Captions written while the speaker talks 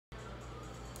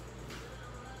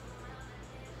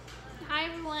Hi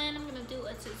everyone, I'm gonna do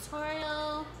a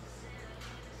tutorial.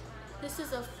 This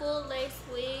is a full lace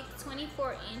wig,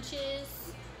 24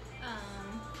 inches,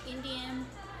 Indian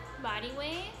body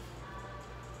wave.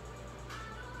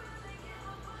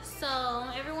 So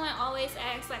everyone always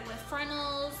asks, like with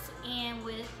frontals and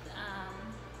with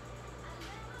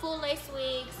full lace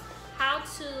wigs, how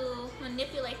to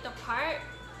manipulate the part,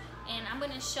 and I'm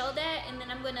gonna show that, and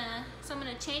then I'm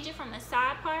gonna change it from a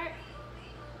side part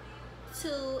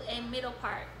to a middle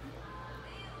part.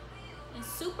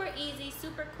 It's super easy,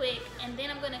 super quick, and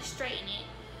then I'm gonna straighten it.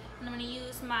 And I'm gonna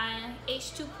use my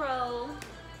H2 Pro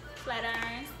flat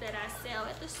irons that I sell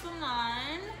at the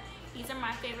salon. These are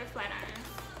my favorite flat irons.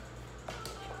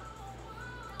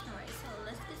 Alright, so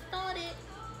let's get started.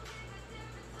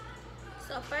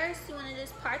 So first, you wanna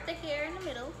just part the hair in the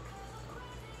middle.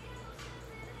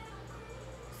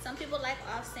 Some people like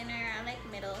off center, I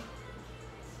like middle.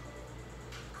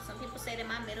 Some people say that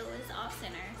my middle is off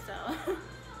center, so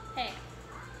hey,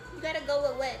 you gotta go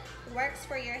with what works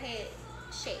for your head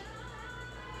shape.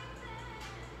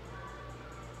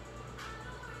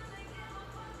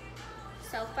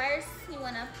 So first, you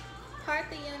wanna part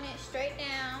the unit straight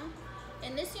down,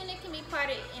 and this unit can be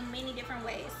parted in many different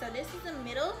ways. So this is the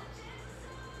middle,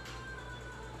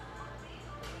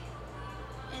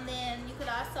 and then you could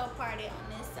also part it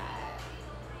on this side,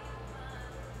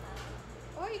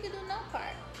 or you could do no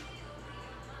part.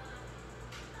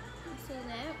 See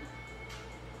that?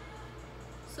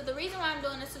 So the reason why I'm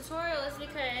doing this tutorial is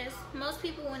because most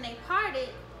people, when they part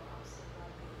it,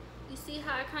 you see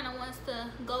how it kind of wants to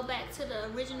go back to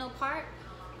the original part.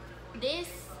 This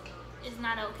is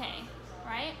not okay,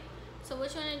 right? So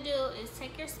what you want to do is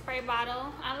take your spray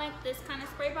bottle. I like this kind of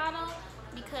spray bottle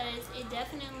because it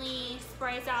definitely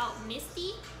sprays out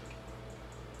misty.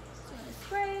 So I'm gonna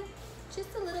spray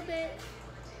just a little bit.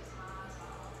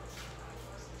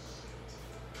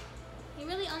 You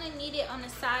really only need it on the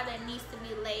side that needs to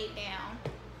be laid down.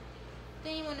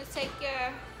 Then you want to take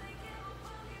your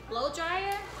blow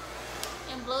dryer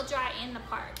and blow dry in the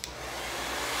part.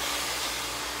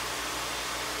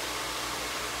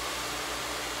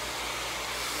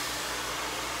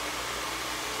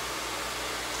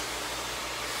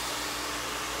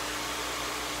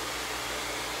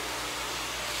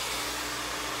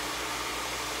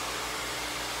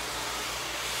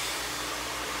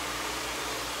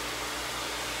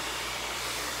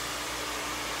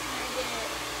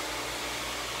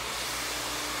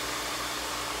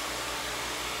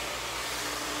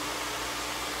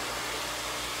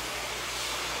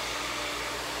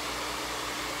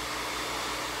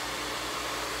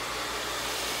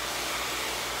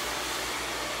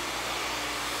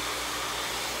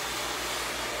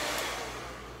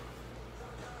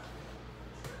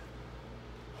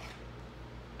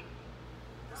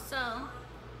 So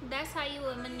that's how you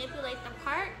would manipulate the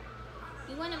part.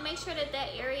 You want to make sure that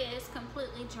that area is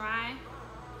completely dry,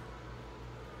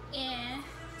 and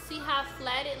see how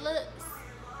flat it looks.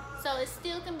 So it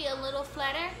still can be a little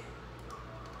flatter,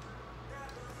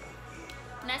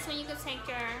 and that's when you can take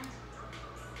your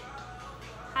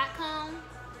hot comb.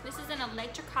 This is an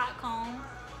electric hot comb.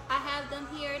 I have them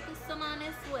here at the salon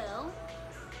as well,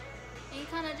 and you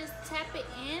kind of just tap it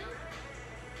in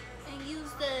and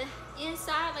use the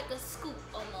inside like a scoop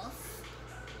almost.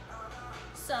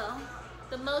 So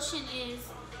the motion is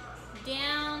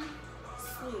down,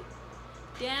 swoop,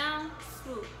 down,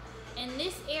 swoop. And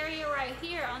this area right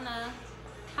here on the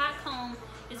hot comb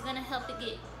is gonna help it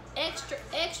get extra,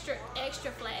 extra,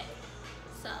 extra flat.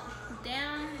 So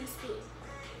down and swoop,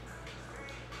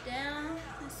 down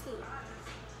and swoop.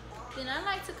 Then I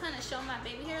like to kind of show my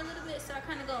baby hair a little bit, so I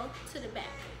kind of go to the back.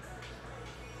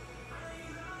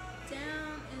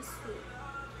 Down and swoop.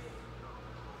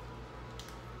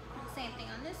 Same thing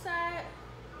on this side.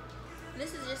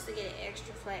 This is just to get it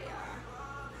extra flat,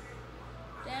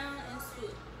 y'all. Down and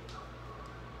swoop.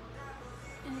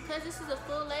 And because this is a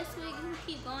full lace wig, you can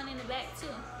keep going in the back too.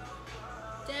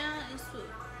 Down and swoop.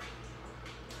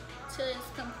 Till it's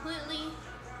completely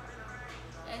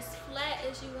as flat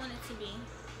as you want it to be.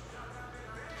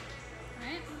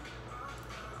 Alright?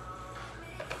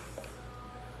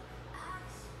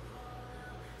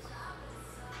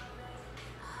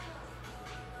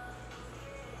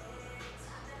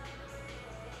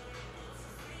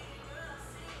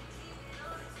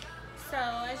 So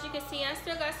as you can see, I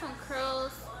still got some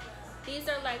curls. These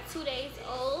are like 2 days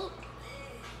old.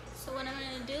 So what I'm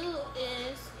gonna do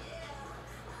is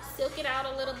silk it out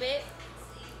a little bit.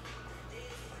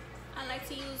 I like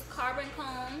to use carbon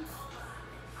combs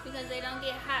because they don't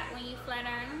get hot when you flat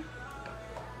iron.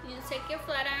 You take your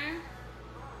flat iron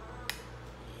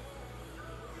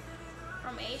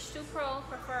from H2 Pro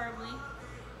preferably,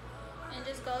 and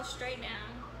just go straight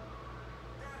down.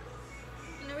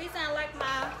 And the reason I like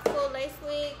my full lace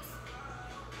wigs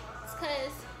is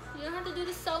because you don't have to do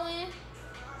the sew-in,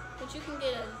 but you can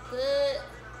get a good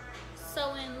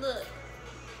sew-in look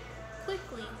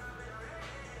quickly.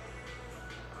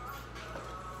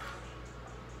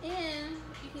 And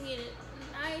you can get it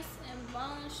nice and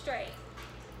bone straight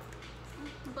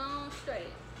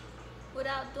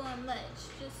without doing much,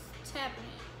 just tapping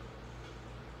it.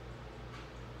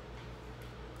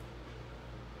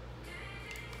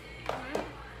 Alright.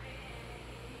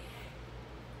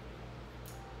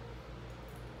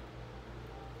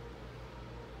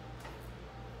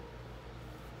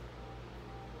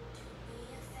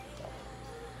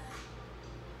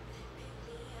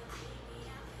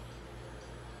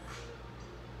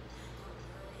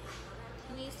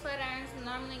 These flat irons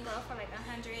normally go for like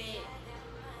 $150,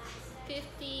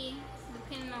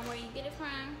 depending on where you get it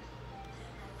from.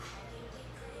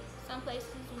 Some places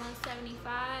 $175,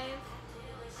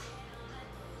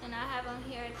 and I have them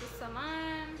here at the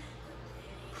salon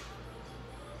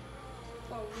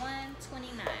for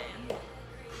 $129.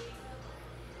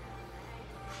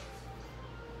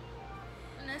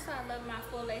 And that's why I love my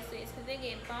full lace wigs, because they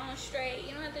get bone straight.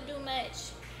 You don't have to do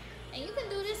much, and you can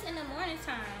do this in the morning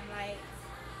time. Like,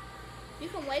 you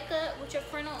can wake up with your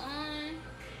frontal on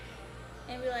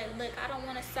and be like, look, I don't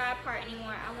want a side part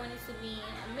anymore. I want it to be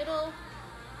in the middle.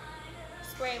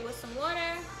 Spray it with some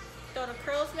water, throw the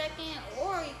curls back in,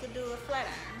 or you could do a flat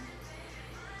iron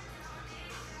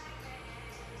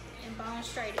and bone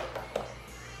straight it.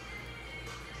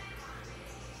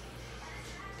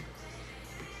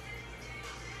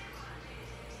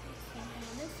 And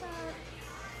on this side.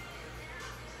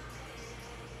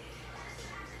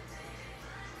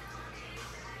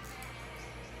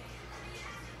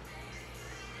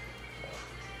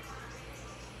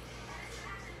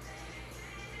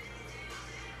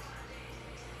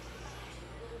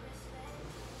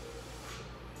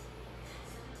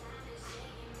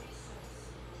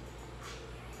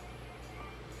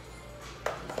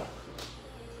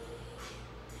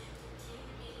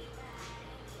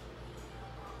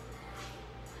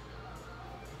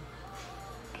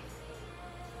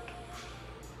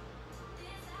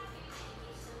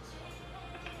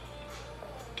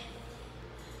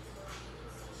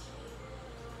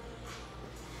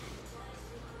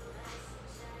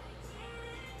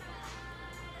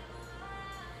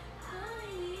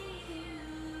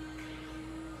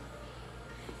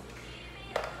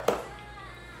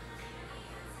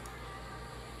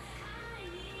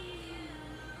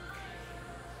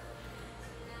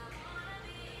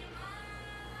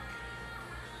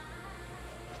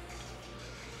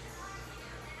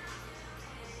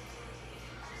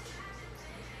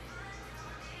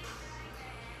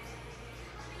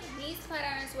 These flat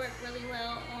irons work really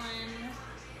well on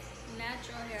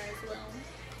natural hair as well.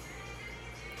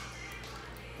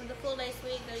 With the full lace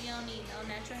wig, though, you don't need no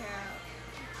natural hair out.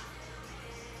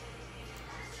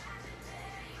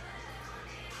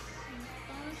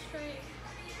 Bone straight.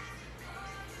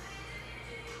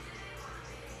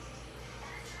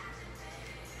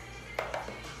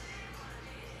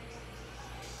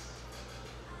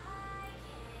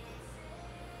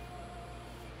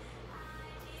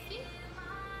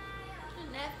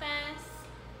 That fast.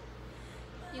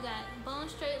 You got bone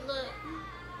straight look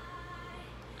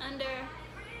under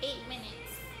 8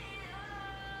 minutes.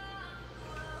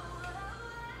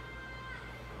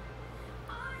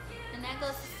 And that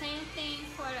goes the same thing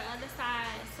for the other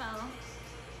side. So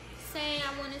say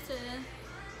I wanted to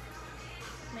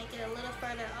make it a little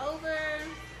further over,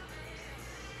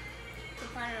 the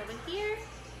part over here.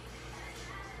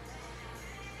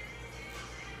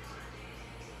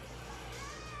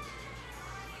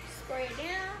 Spray it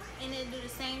down, and then do the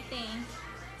same thing.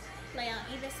 Lay on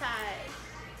either side.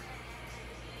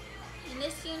 In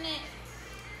this unit,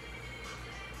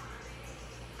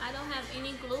 I don't have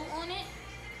any glue on it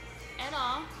at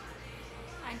all.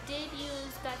 I did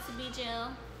use Got2b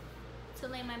gel to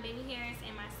lay my baby hairs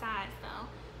and my sides though.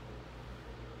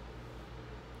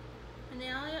 And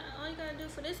then all you gotta do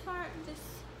for this part, just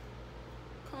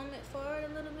comb it forward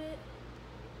a little bit.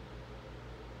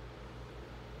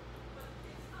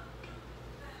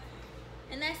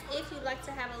 And that's if you like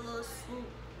to have a little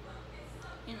swoop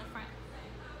in the front.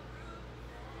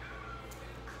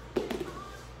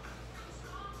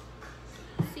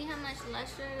 See how much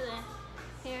luster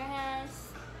the hair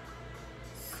has?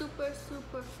 Super,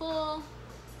 super full.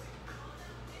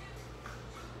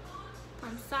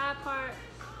 From side part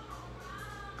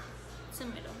to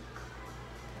middle.